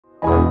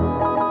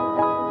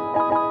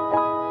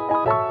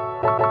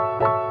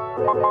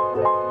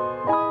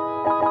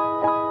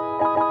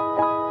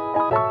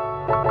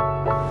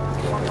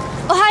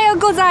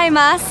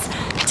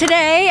gozaimasu.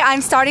 Today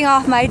I'm starting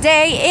off my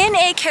day in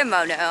a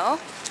kimono.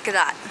 Look at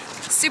that.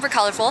 Super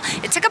colorful.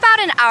 It took about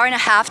an hour and a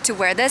half to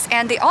wear this,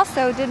 and they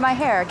also did my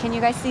hair. Can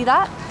you guys see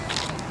that?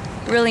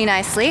 Really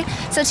nicely.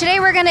 So today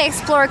we're gonna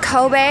explore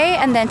Kobe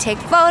and then take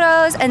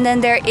photos, and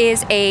then there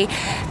is a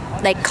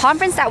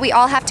conference that we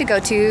all have to go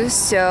to,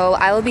 so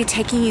I will be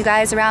taking you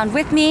guys around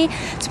with me.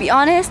 To be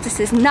honest, this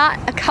is not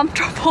a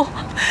comfortable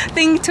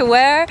thing to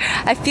wear.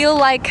 I feel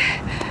like,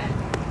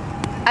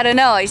 I don't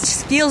know, it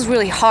just feels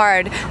really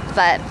hard,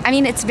 but I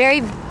mean it's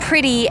very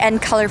pretty and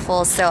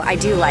colorful, so I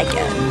do like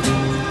it.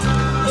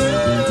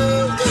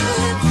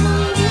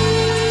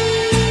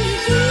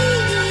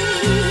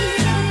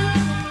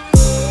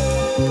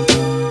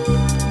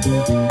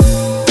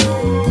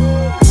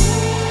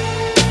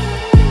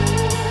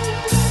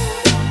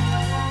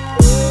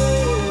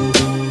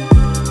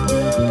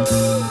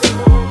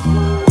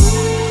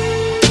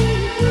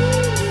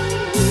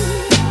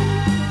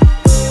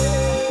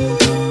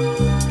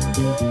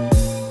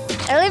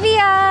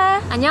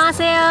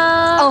 안녕하세요.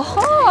 Oh,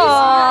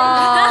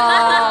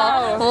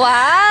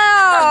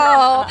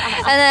 wow.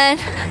 And then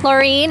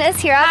Laureen is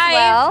here as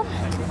well.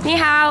 你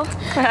好.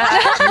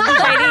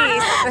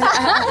 Chinese.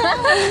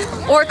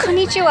 Or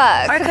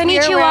konnichiwa. Or 'cause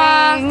you're konnichiwa.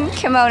 wearing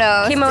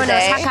kimono. Kimono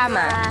today.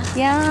 sakama.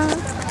 Yeah.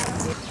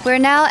 We're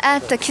now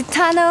at the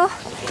Kitano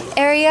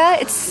area.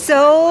 It's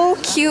so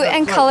cute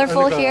and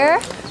colorful here,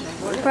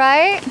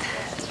 right?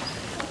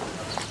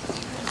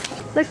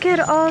 Look at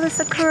all the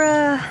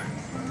sakura.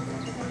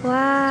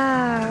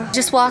 Wow.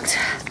 Just walked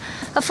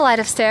a flight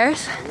of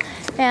stairs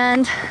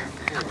and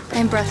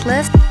I'm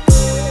breathless.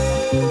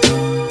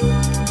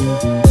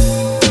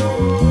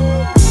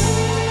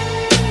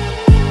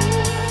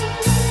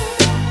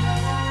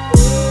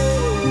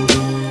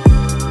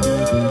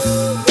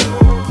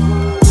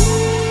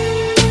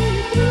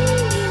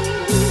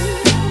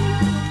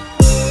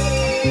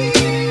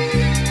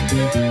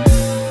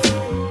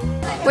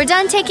 We're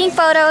done taking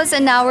photos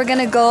and now we're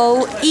gonna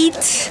go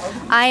eat.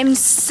 I'm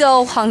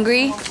so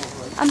hungry.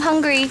 I'm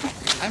hungry.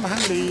 I'm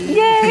hungry.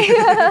 Yay!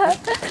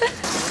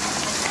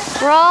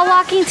 We're all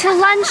walking to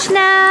lunch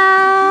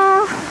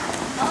now.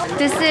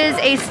 This is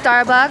a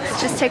Starbucks.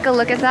 Just take a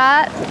look at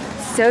that.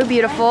 So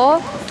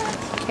beautiful.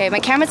 Okay, my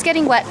camera's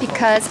getting wet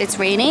because it's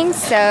raining,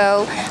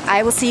 so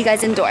I will see you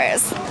guys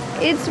indoors.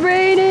 It's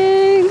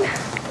raining.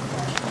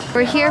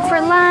 We're here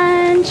for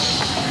lunch.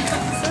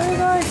 Sorry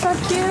guys, so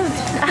cute.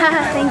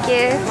 Thank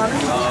you.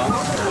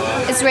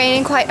 It's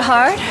raining quite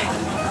hard,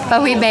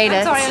 but we made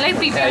it. Sorry, like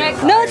people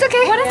like. No, it's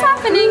okay. What is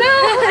happening? No.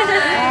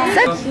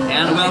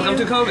 And welcome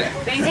to Kobe.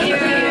 Thank you.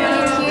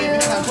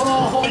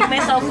 Make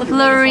myself look.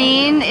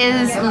 Lorene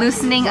is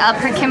loosening up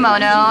her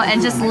kimono,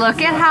 and just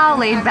look at how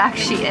laid back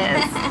she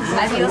is.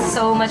 I feel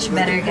so much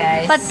better,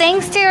 guys. But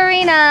thanks to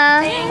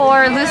Arena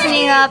for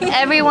loosening up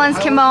everyone's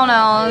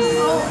kimonos.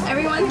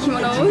 Everyone's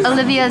kimonos.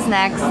 Olivia's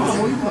next.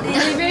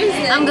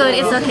 I'm good.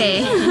 It's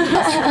okay.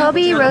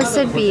 Kobe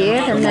roasted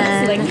beef, and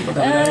then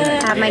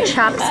have my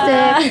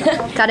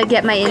chopstick. Gotta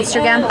get my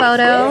Instagram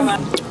photo.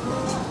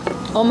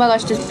 Oh my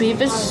gosh, this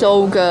beef is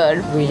so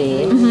good.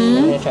 Really? I'm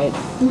gonna try it.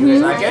 You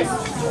guys like it?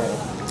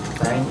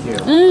 Thank you.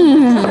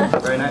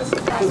 Very nice.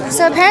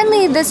 So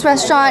apparently this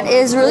restaurant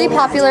is really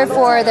popular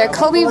for their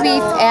Kobe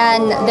beef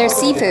and their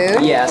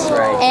seafood. Yes,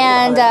 right.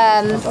 And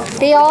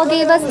they all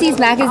gave us these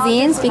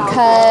magazines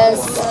because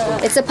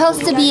it's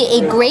supposed to be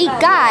a great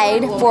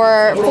guide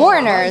for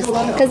foreigners,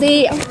 because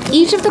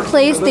each of the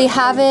place they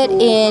have it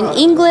in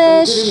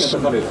English,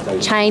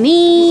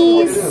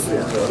 Chinese.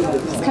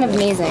 It's kind of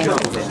amazing.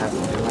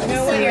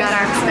 So we got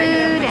our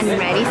food and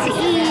ready to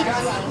eat.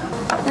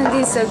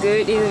 This is so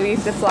good, even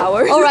with the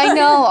flowers. Oh, I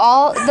know.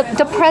 All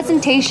the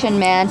presentation,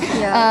 man.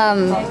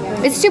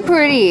 Yeah. It's too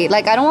pretty.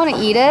 Like, I don't want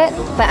to eat it,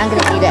 but I'm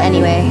gonna eat it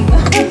anyway.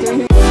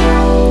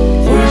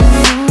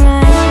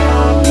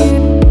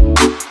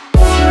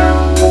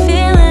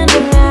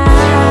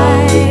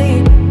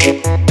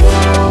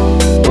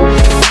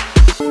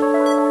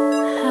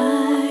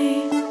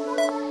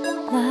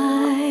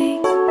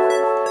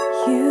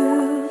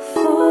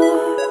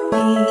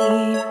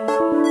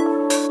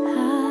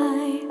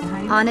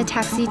 On a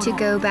taxi to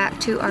go back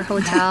to our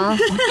hotel.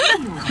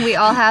 We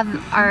all have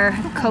our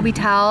Kobe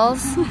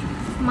towels.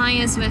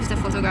 Mine is with the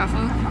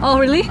photographer. Oh,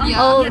 really?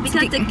 Yeah, oh,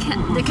 because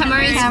the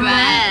camera is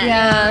red.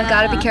 Yeah,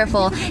 gotta be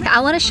careful.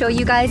 I want to show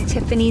you guys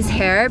Tiffany's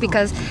hair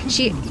because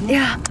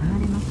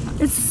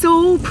it's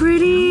so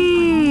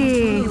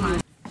pretty.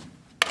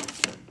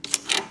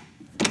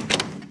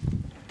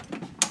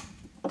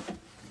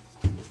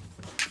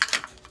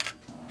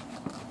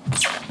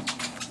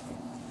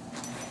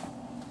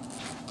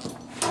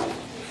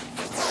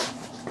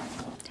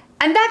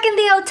 I'm back in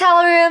the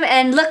hotel room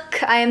and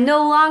look, I am no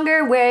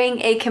longer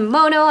wearing a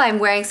kimono. I'm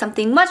wearing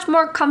something much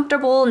more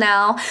comfortable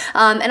now.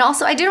 And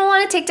also I didn't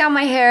want to take down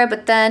my hair,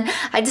 but then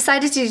I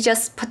decided to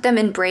just put them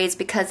in braids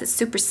because it's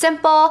super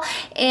simple.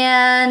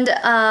 And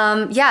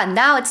yeah,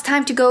 now it's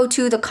time to go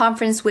to the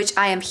conference, which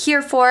I am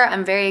here for.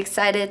 I'm very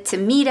excited to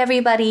meet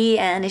everybody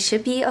and it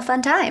should be a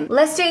fun time.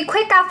 Let's do a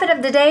quick outfit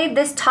of the day.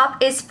 This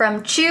top is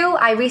from Chew.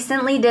 I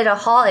recently did a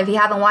haul. If you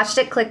haven't watched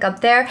it, click up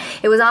there.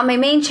 It was on my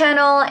main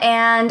channel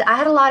and I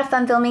had a lot of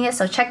fun filming it,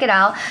 so check it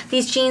out.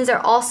 These jeans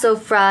are also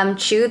from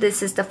Chew.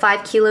 This is the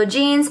 5 kilo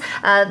jeans.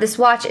 This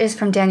watch is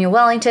from Daniel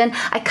Wellington.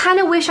 I kind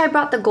of wish I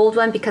brought the gold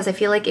one because I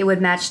feel like it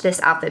would match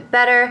this outfit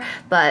better,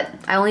 but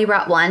I only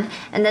brought one.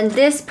 And then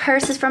this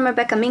purse is from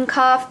Rebecca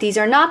Minkoff. These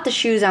are not the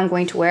shoes I'm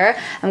going to wear.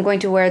 I'm going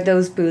to wear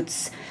those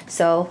boots.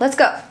 So let's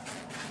go.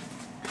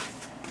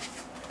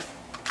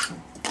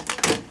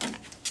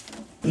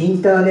 イ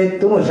ンターネッ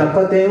トの百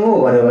貨店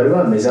を我々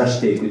は目指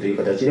していくという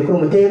形で、こ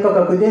れも低価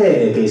格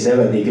で掲載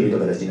ができるという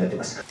形になってい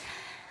ます。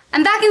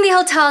 I'm back in the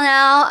hotel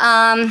now.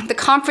 The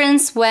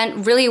conference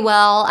went really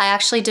well. I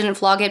actually didn't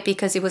vlog it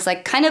because it was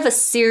like kind of a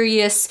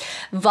serious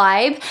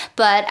vibe.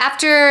 But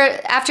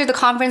after the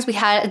conference, we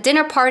had a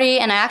dinner party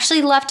and I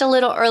actually left a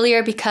little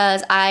earlier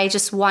because I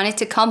just wanted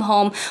to come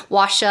home,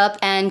 wash up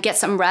and get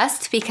some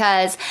rest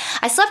because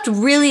I slept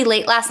really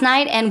late last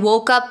night and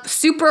woke up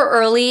super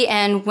early.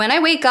 And when I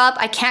wake up,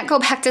 I can't go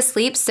back to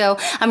sleep. So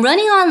I'm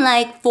running on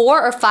like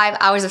 4 or 5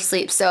 hours of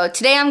sleep. So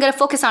today I'm gonna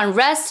focus on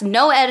rest,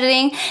 no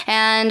editing,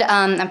 and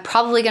I'm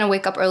probably gonna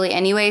wake up early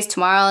anyways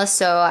tomorrow,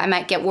 so I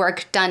might get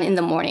work done in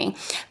the morning.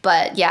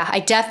 But yeah, I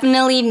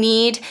definitely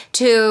need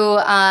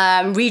to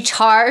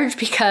recharge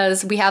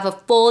because we have a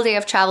full day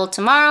of travel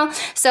tomorrow.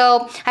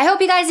 So I hope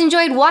you guys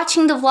enjoyed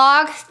watching the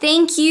vlog.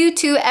 Thank you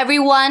to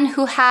everyone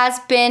who has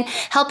been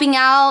helping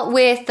out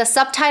with the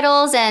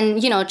subtitles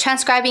and, you know,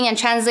 transcribing and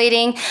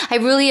translating. I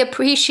really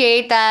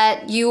appreciate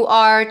that you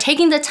are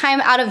taking the time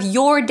out of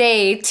your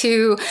day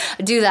to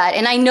do that.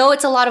 And I know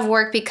it's a lot of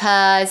work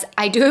because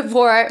I do it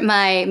for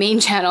my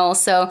main channel,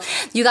 so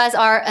you guys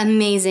are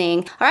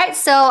amazing. Alright,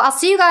 so I'll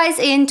see you guys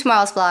in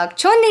tomorrow's vlog.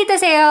 좋은 데이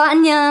되세요.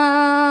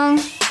 안녕.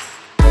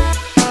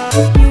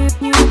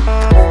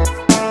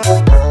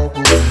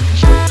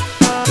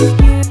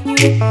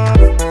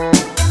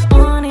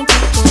 Wanting to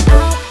go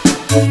out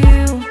with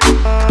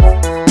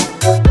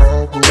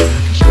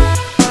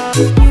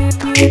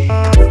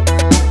you.